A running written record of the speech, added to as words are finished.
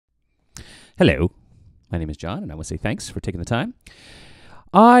Hello, my name is John, and I want to say thanks for taking the time.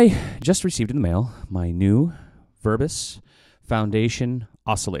 I just received in the mail my new Verbos Foundation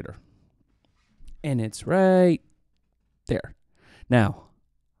Oscillator, and it's right there. Now,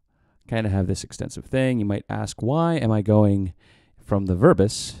 kind of have this extensive thing. You might ask, why am I going from the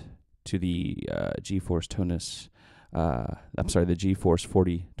Verbos to the GeForce Tonus, the GeForce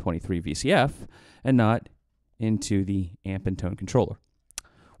 4023 VCF, and not into the amp and tone controller?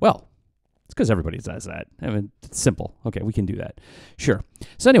 Well, it's because everybody does that. I mean, it's simple. Okay, we can do that. Sure.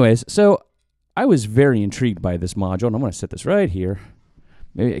 So anyways, I was very intrigued by this module, and I'm going to set this right here.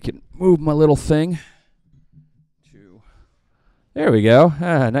 Maybe I can move my little thing. There we go.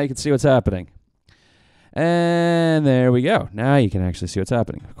 Now you can see what's happening. And there we go. Now you can actually see what's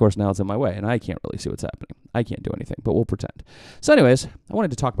happening. Of course, now it's in my way, and I can't really see what's happening. I can't do anything, but we'll pretend. So anyways, I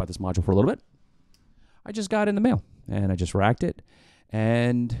wanted to talk about this module for a little bit. I just got it in the mail, and I just racked it,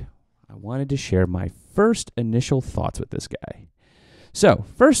 and I wanted to share my first initial thoughts with this guy. So,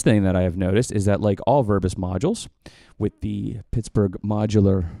 first thing that I have noticed is that, like all Verbos modules, with the Pittsburgh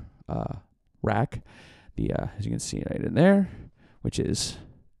modular rack, as you can see right in there, which is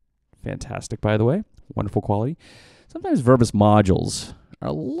fantastic, by the way, wonderful quality. Sometimes Verbos modules are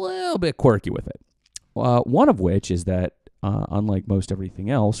a little bit quirky with it. One of which is that, unlike most everything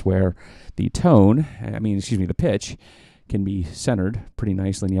else, where the the pitch, can be centered pretty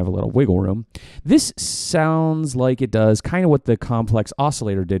nicely and you have a little wiggle room. This sounds like it does kind of what the complex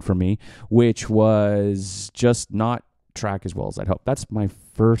oscillator did for me, which was just not track as well as I'd hoped. That's my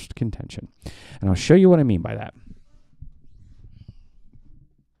first contention. And I'll show you what I mean by that.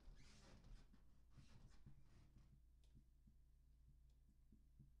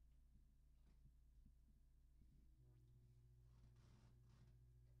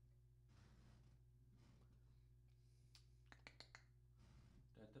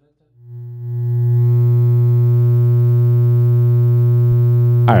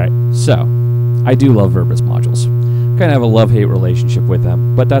 Alright, so I do love Verbos modules. Kind of have a love-hate relationship with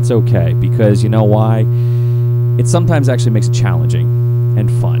them, but that's okay, because you know why? It sometimes actually makes it challenging and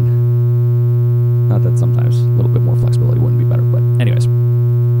fun. Not that sometimes a little bit more flexibility wouldn't be better, but anyways.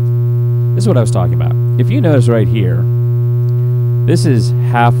 This is what I was talking about. If you notice right here, this is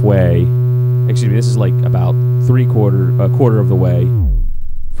halfway, this is like about a quarter of the way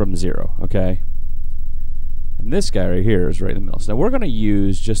from zero, okay? And this guy right here is right in the middle. So now we're going to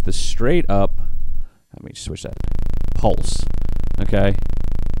use just the straight up, let me switch that, pulse, okay?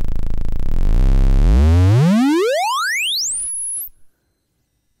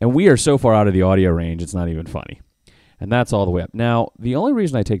 And we are so far out of the audio range, it's not even funny. And that's all the way up. Now, the only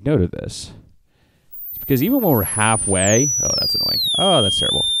reason I take note of this is because even when we're halfway, oh, that's annoying. Oh, that's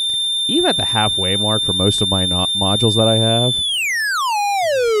terrible. Even at the halfway mark for most of my modules that I have,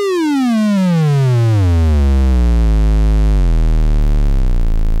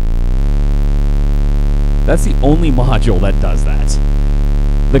 that's the only module that does that.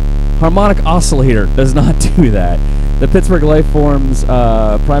 The harmonic oscillator does not do that. The Pittsburgh Lifeform's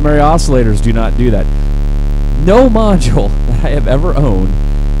primary oscillators do not do that. No module that I have ever owned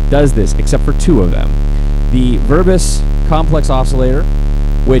does this, except for two of them. The Verbos complex oscillator,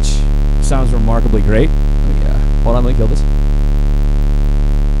 which sounds remarkably great. Hold on, let me kill this.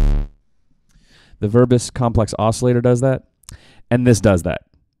 The Verbos complex oscillator does that, and this does that.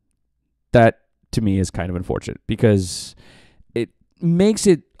 That, to me, is kind of unfortunate because it makes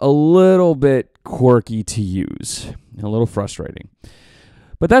it a little bit quirky to use, a little frustrating.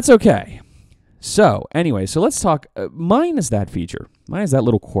 But that's okay. So, anyway, let's talk, minus that feature, minus that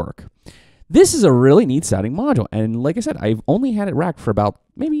little quirk. This is a really neat sounding module, and like I said, I've only had it racked for about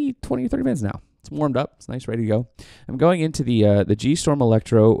maybe 20 or 30 minutes now. It's warmed up, it's nice, ready to go. I'm going into the G-Storm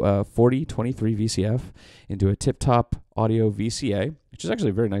Electro 4023 VCF into a tip-top audio VCA, which is actually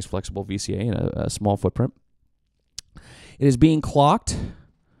a very nice flexible VCA in a small footprint. It is being clocked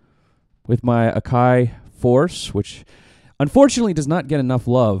with my Akai Force, which unfortunately does not get enough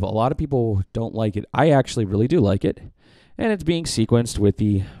love. A lot of people don't like it. I actually really do like it. And it's being sequenced with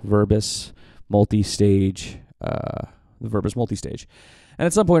the Verbos multi-stage, And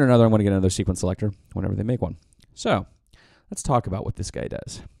at some point or another, I'm going to get another sequence selector whenever they make one. So, let's talk about what this guy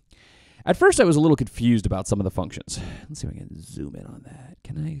does. At first, I was a little confused about some of the functions. Let's see if I can zoom in on that.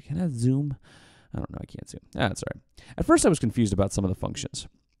 Can I zoom? I don't know. I can't zoom. That's all right. At first, I was confused about some of the functions.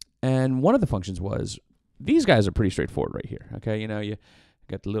 And one of the functions was, these guys are pretty straightforward right here. Okay, you know, you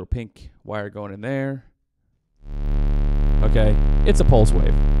got the little pink wire going in there. Okay, it's a pulse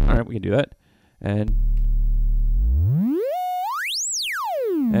wave. All right, we can do that. And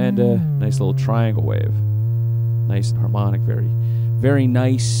a nice little triangle wave. Nice and harmonic, very, very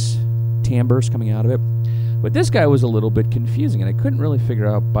nice timbres coming out of it. But this guy was a little bit confusing, and I couldn't really figure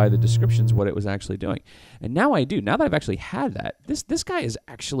out by the descriptions what it was actually doing. And now I do. Now that I've actually had that, this guy is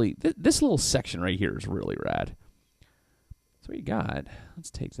actually, this little section right here is really rad. So what you got, let's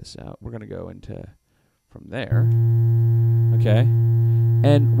take this out. We're going to go into from there. Okay.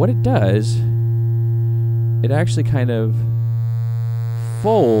 And what it does, it actually kind of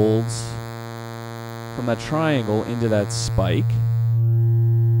folds from that triangle into that spike.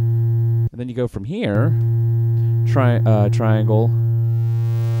 And then you go from here, triangle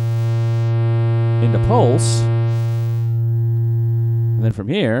into pulse. And then from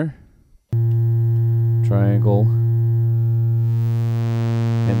here, triangle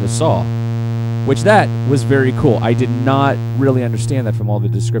into saw. Which that was very cool. I did not really understand that from all the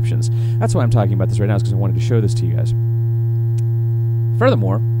descriptions. That's why I'm talking about this right now, is because I wanted to show this to you guys.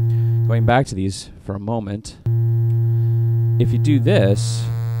 Furthermore, going back to these for a moment, if you do this,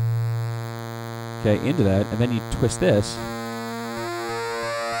 okay, into that, and then you twist this,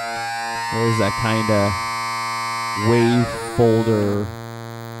 there's that kind of wave folder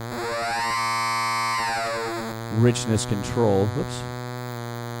richness control. Whoops.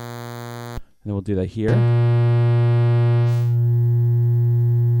 And then we'll do that here.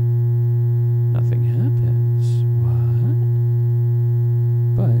 Nothing happens. What?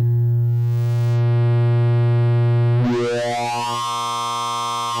 But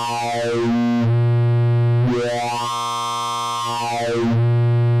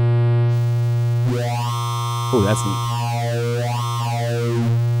oh, that's neat.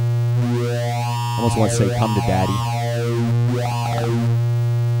 Almost want to say come to daddy.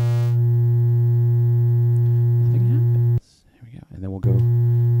 And then we'll go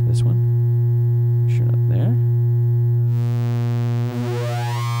this one. Make sure not there.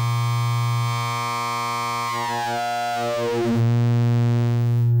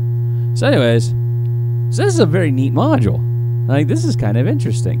 So anyways, so this is a very neat module. Like, this is kind of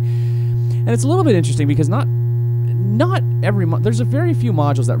interesting. And it's a little bit interesting because not every there's a very few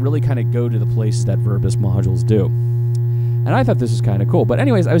modules that really kind of go to the places that Verbos modules do. And I thought this was kind of cool. But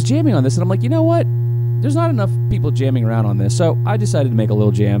anyways, I was jamming on this and I'm like, you know what? There's not enough people jamming around on this, so I decided to make a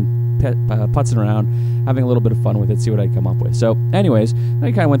little jam, putzing around, having a little bit of fun with it, see what I come up with. So anyways,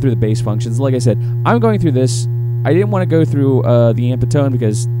 I kind of went through the bass functions. Like I said, I'm going through this. I didn't want to go through the amp and tone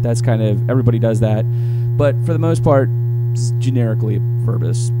because that's kind of, everybody does that. But for the most part, it's generically a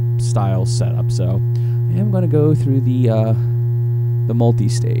Verbos style setup. So I am going to go through the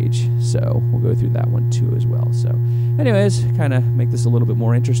multi-stage. So we'll go through that one too as well. So anyways, kind of make this a little bit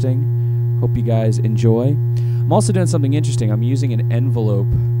more interesting. Hope you guys enjoy. I'm also doing something interesting. I'm using an envelope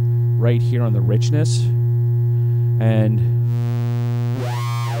right here on the richness, and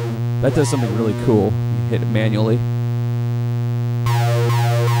that does something really cool. You hit it manually.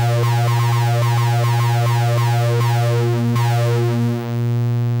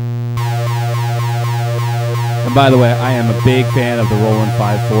 And by the way, I am a big fan of the Roland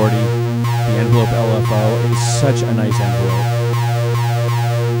 540, the envelope LFO. It is such a nice envelope.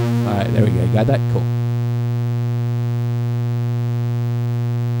 Alright, there we go. You got that? Cool.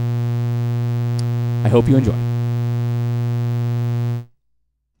 I hope you enjoy.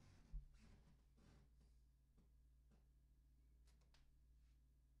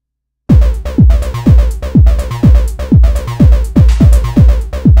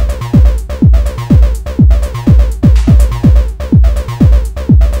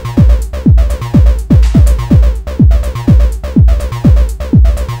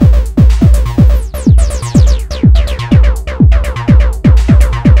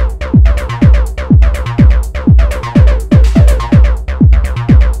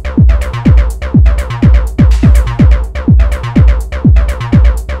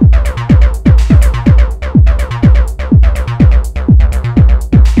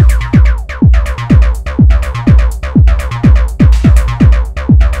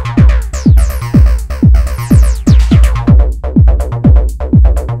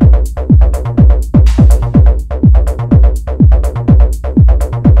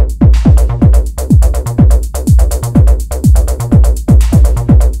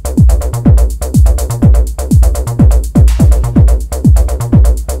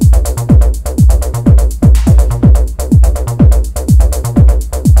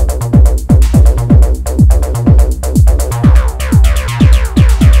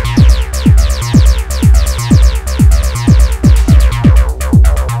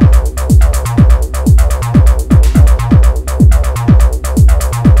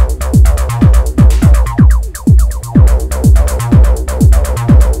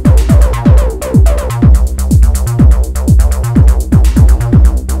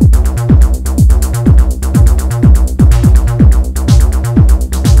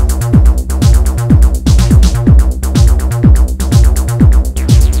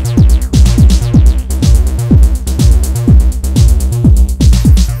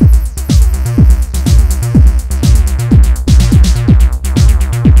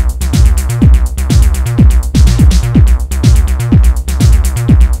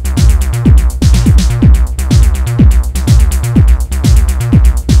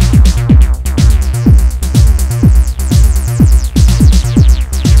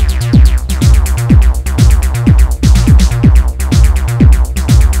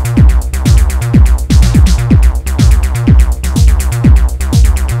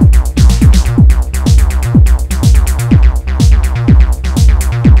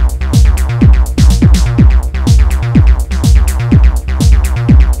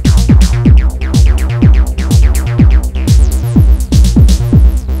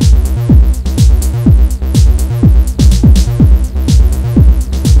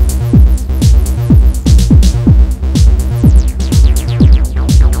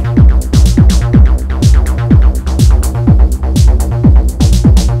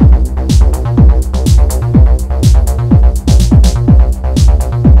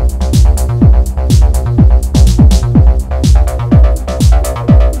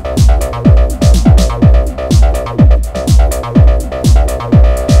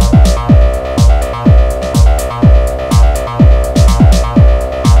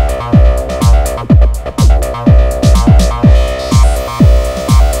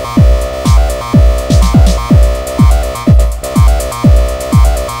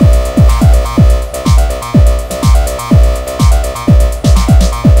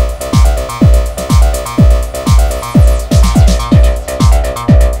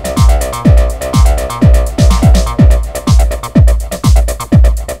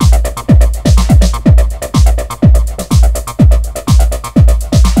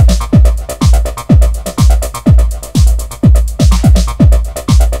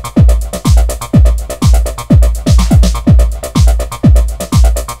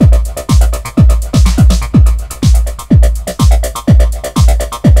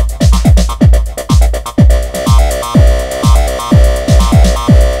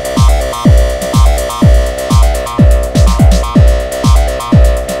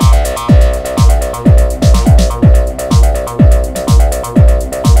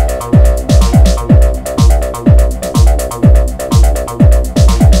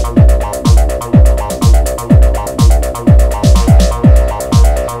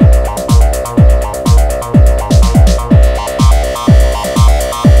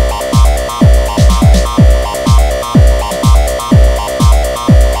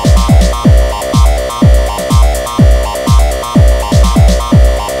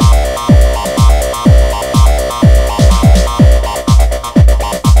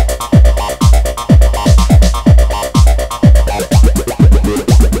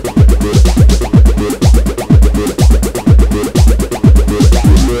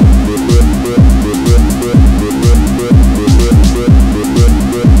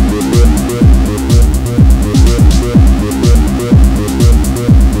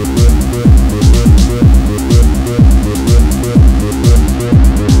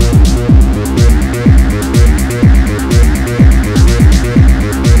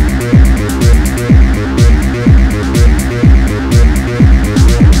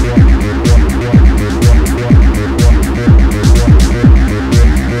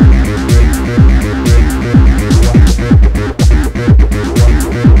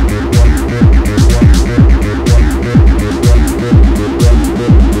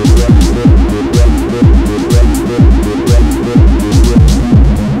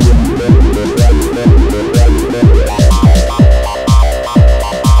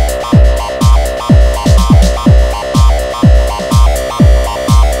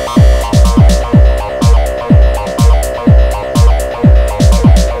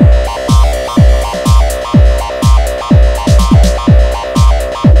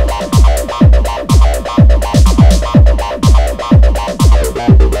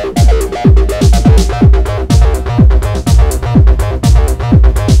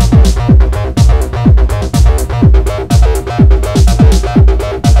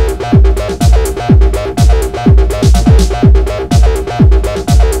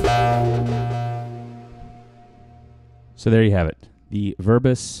 So there you have it. The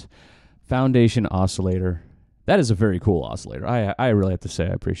Verbos Foundation Oscillator. That is a very cool oscillator. I really have to say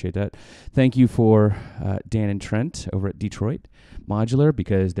I appreciate that. Thank you for Dan and Trent over at Detroit Modular,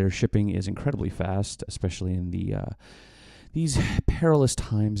 because their shipping is incredibly fast, especially in these perilous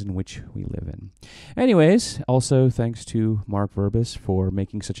times in which we live in. Anyways, also thanks to Mark Verbos for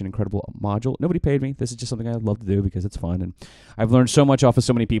making such an incredible module. Nobody paid me. This is just something I love to do because it's fun, and I've learned so much off of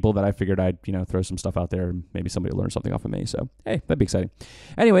so many people that I figured I'd throw some stuff out there and maybe somebody will learn something off of me. So hey, that'd be exciting.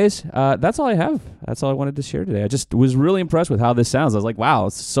 Anyways, that's all I have. That's all I wanted to share today. I just was really impressed with how this sounds. I was like, wow,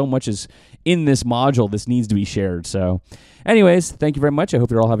 so much is in this module. This needs to be shared. So anyways, thank you very much. I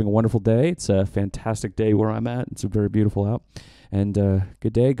hope you're all having a wonderful day. It's a fantastic day where I'm at. It's very beautiful out. And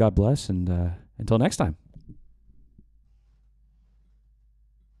good day. God bless. And until next time.